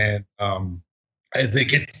 And I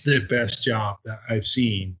think it's the best job that I've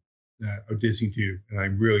seen of Disney do. And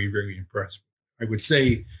I'm really, really impressed. I would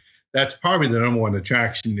say that's probably the number one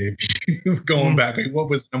attraction. If you're going back, like, what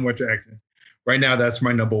was the number one attraction? Right now, that's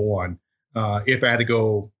my number one. If I had to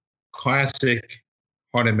go classic,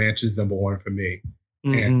 Haunted Mansion's number one for me.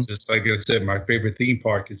 And just like I said, my favorite theme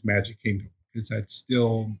park is Magic Kingdom because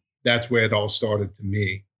that's where it all started to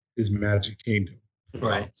me is Magic Kingdom.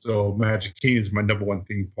 Right. So Magic Kingdom is my number one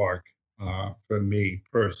theme park for me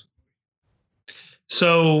personally.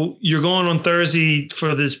 So you're going on Thursday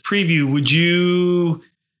for this preview. Would you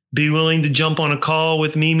be willing to jump on a call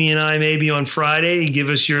with Mimi and I maybe on Friday and give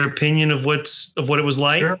us your opinion of what it was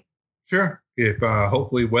like? Sure. If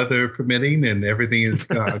hopefully weather permitting and everything is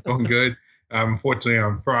going good. Unfortunately,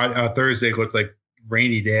 on Thursday it looks like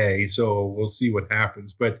rainy day, so we'll see what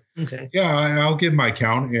happens. But yeah, I'll give my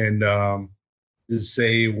account and just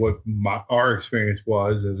say what our experience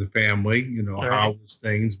was as a family. You know, how was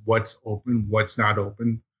things, what's open, what's not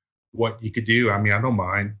open, what you could do. I mean, I don't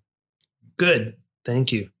mind. Good,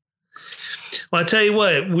 thank you. Well, I tell you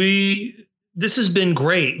what, this has been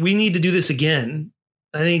great. We need to do this again.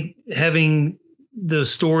 I think having the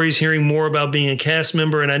stories, hearing more about being a cast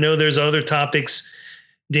member. And I know there's other topics,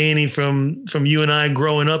 Danny, from you and I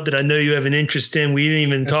growing up that I know you have an interest in. We didn't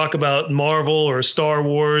even talk about Marvel or Star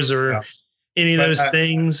Wars or any of those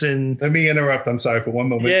things. And let me interrupt. I'm sorry for one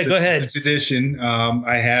moment. Yeah, go ahead. It's tradition.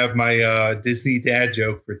 I have my Disney dad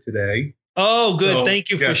joke for today. Oh, good. So, thank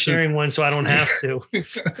you for sharing one so I don't have to.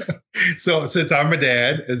 So since I'm a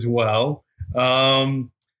dad as well,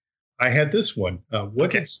 I had this one.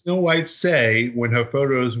 What did Snow White say when her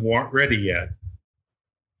photos weren't ready yet?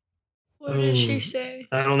 What did she say?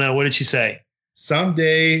 I don't know. What did she say?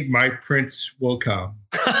 Someday my prince will come.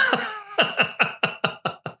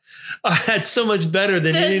 That's so much better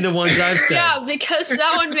than any of the ones I've said. Yeah, because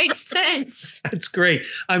that one makes sense. That's great.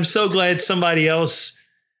 I'm so glad somebody else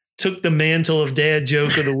took the mantle of dad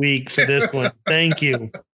joke of the week for this one. Thank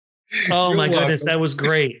you. Oh, You're my welcome. Goodness. That was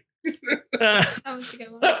great. That was a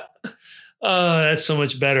good one. That's so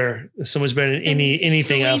much better. So much better than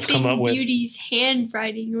anything I've come up with. Beauty's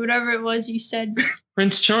handwriting, or whatever it was you said.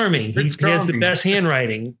 Prince Charming. He has the best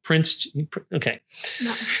handwriting. Okay.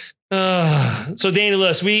 No. So Danny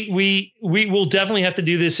Lewis, we will definitely have to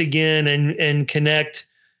do this again and connect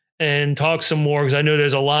and talk some more because I know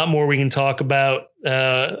there's a lot more we can talk about,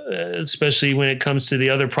 especially when it comes to the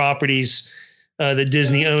other properties that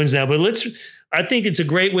Disney owns now. But I think it's a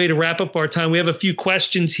great way to wrap up our time. We have a few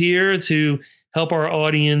questions here to help our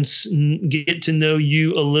audience get to know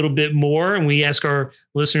you a little bit more. And we ask our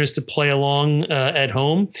listeners to play along at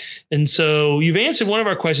home. And so you've answered one of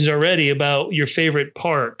our questions already about your favorite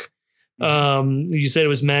park. You said it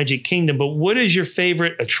was Magic Kingdom, but what is your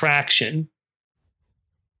favorite attraction?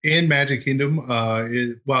 In Magic Kingdom,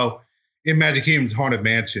 in Magic Kingdom, it's Haunted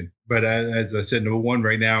Mansion. But as I said, number one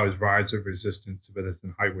right now is Rise of Resistance, but it's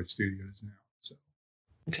in Hollywood Studios now. So.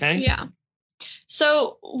 Okay. Yeah.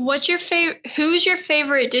 So, who's your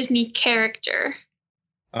favorite Disney character?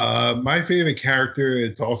 My favorite character,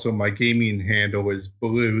 it's also my gaming handle, is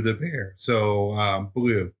Blue the bear. So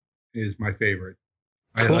Blue is my favorite.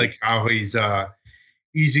 I Cool. like how he's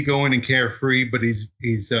easygoing and carefree, but he's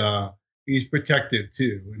protective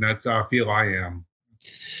too, and that's how I feel I am.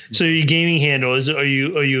 So your gaming handle are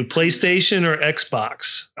you PlayStation or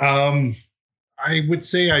Xbox? I would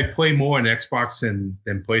say I play more on Xbox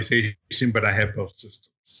than PlayStation, but I have both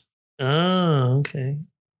systems. Oh, okay.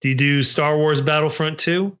 Do you do Star Wars Battlefront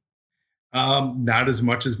 2? Not as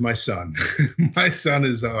much as my son. My son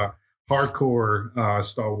is a hardcore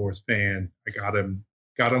Star Wars fan. I got him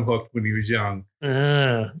hooked when he was young.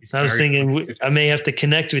 I was thinking I may have to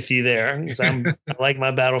connect with you there because I like my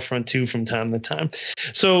Battlefront 2 from time to time.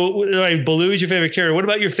 So, all right, Baloo is your favorite character. What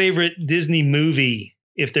about your favorite Disney movie?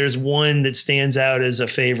 If there's one that stands out as a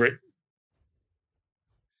favorite.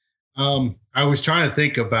 I was trying to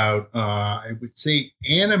think about, I would say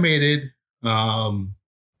animated. I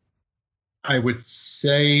would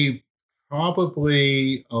say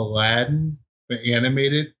probably Aladdin, but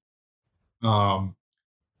animated.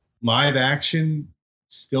 Live action,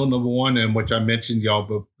 still number one, and which I mentioned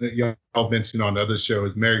y'all mentioned on other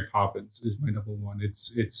shows. Mary Poppins is my number one.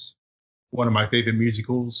 It's one of my favorite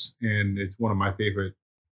musicals, and it's one of my favorite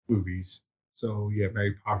movies. So yeah,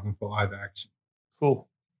 Mary Poppins for live action. Cool.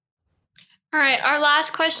 All right, our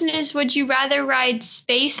last question is, would you rather ride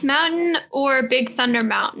Space Mountain or Big Thunder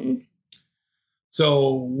Mountain? So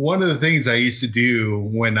one of the things I used to do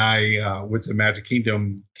when I was a Magic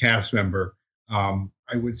Kingdom cast member, I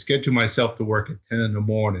would schedule myself to work at 10 in the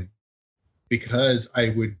morning because I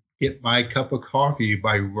would get my cup of coffee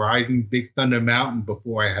by riding Big Thunder Mountain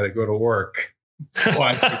before I had to go to work. So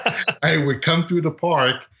I would come through the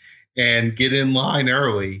park and get in line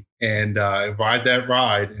early and ride that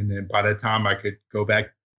ride. And then by the time I could go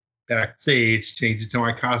backstage, change into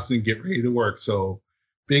my costume, get ready to work. So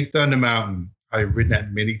Big Thunder Mountain, I've ridden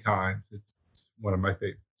that many times. It's one of my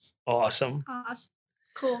favorites. Awesome.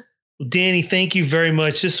 Cool. Well, Danny, thank you very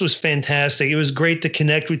much. This was fantastic. It was great to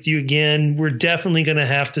connect with you again. We're definitely going to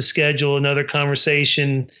have to schedule another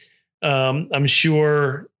conversation. I'm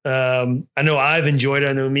sure, I know I've enjoyed it.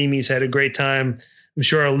 I know Mimi's had a great time. I'm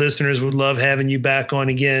sure our listeners would love having you back on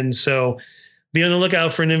again. So be on the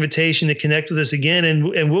lookout for an invitation to connect with us again.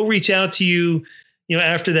 And we'll reach out to you,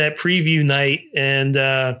 after that preview night and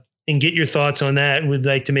get your thoughts on that. And we'd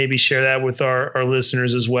like to maybe share that with our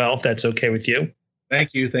listeners as well, if that's okay with you.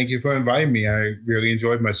 Thank you. Thank you for inviting me. I really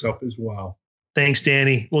enjoyed myself as well. Thanks,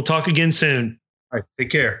 Danny. We'll talk again soon. All right.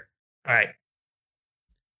 Take care. All right.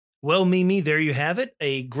 Well, Mimi, there you have it.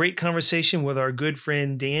 A great conversation with our good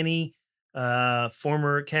friend Danny,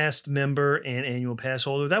 former cast member and annual pass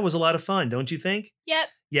holder. That was a lot of fun, don't you think? Yep.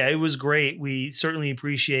 Yeah, it was great. We certainly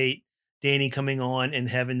appreciate Danny coming on and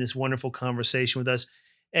having this wonderful conversation with us.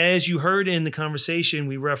 As you heard in the conversation,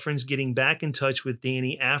 we referenced getting back in touch with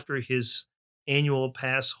Danny after his annual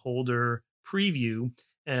pass holder preview.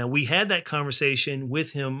 We had that conversation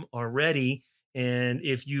with him already. And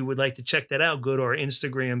if you would like to check that out, go to our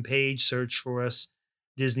Instagram page, search for us,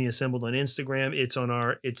 Disney Assembled on Instagram. It's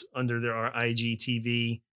under our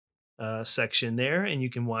IGTV section there. And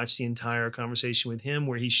you can watch the entire conversation with him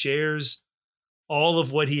where he shares all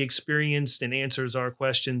of what he experienced and answers our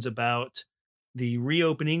questions about the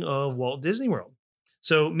reopening of Walt Disney World.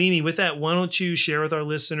 So, Mimi, with that, why don't you share with our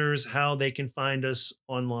listeners how they can find us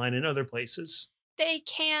online and other places? They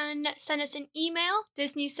can send us an email,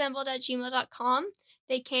 disneyassembled@gmail.com.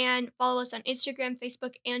 They can follow us on Instagram,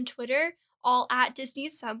 Facebook, and Twitter, all at Disney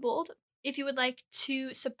Assembled. If you would like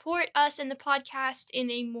to support us in the podcast in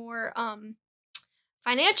a more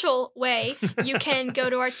financial way, you can go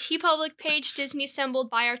to our TeePublic page, Disney Assembled,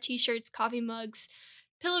 buy our t-shirts, coffee mugs,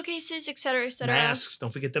 pillowcases, etc., etc. Masks.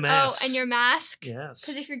 Don't forget the masks. Oh, and your mask. Yes.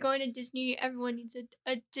 Because if you're going to Disney, everyone needs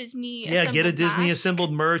a Disney Assembled get a Disney mask.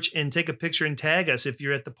 Assembled merch and take a picture and tag us if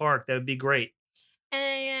you're at the park. That would be great.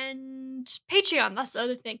 And Patreon, that's the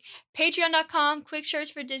other thing. Patreon.com, quick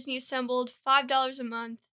shirts for Disney Assembled, $5 a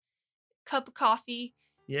month, cup of coffee.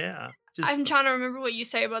 Yeah. I'm trying to remember what you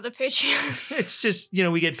say about the Patreon. It's just,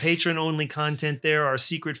 we get patron-only content there, our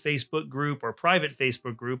secret Facebook group, or private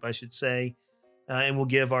Facebook group, I should say. And we'll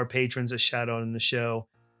give our patrons a shout out in the show.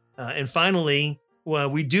 And finally,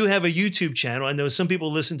 we do have a YouTube channel. I know some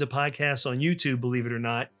people listen to podcasts on YouTube, believe it or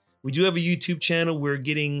not. We do have a YouTube channel. We're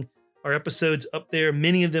getting our episodes up there.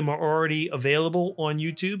 Many of them are already available on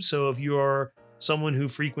YouTube. So if you are someone who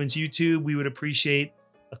frequents YouTube, we would appreciate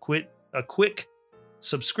a quick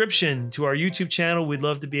subscription to our YouTube channel. We'd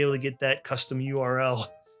love to be able to get that custom URL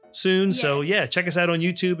soon. Yes. So yeah, check us out on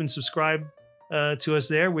YouTube and subscribe to us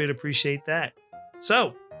there, we'd appreciate that.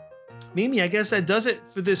 So, Mimi, I guess that does it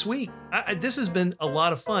for this week. This has been a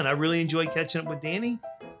lot of fun. I really enjoyed catching up with Danny,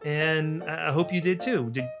 and I hope you did too.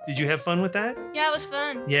 Did you have fun with that? Yeah, it was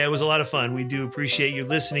fun. Yeah, it was a lot of fun. We do appreciate you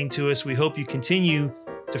listening to us. We hope you continue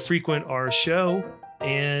to frequent our show.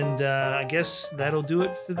 And I guess that'll do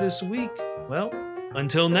it for this week. Well,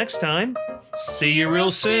 until next time, see you real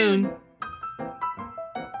soon.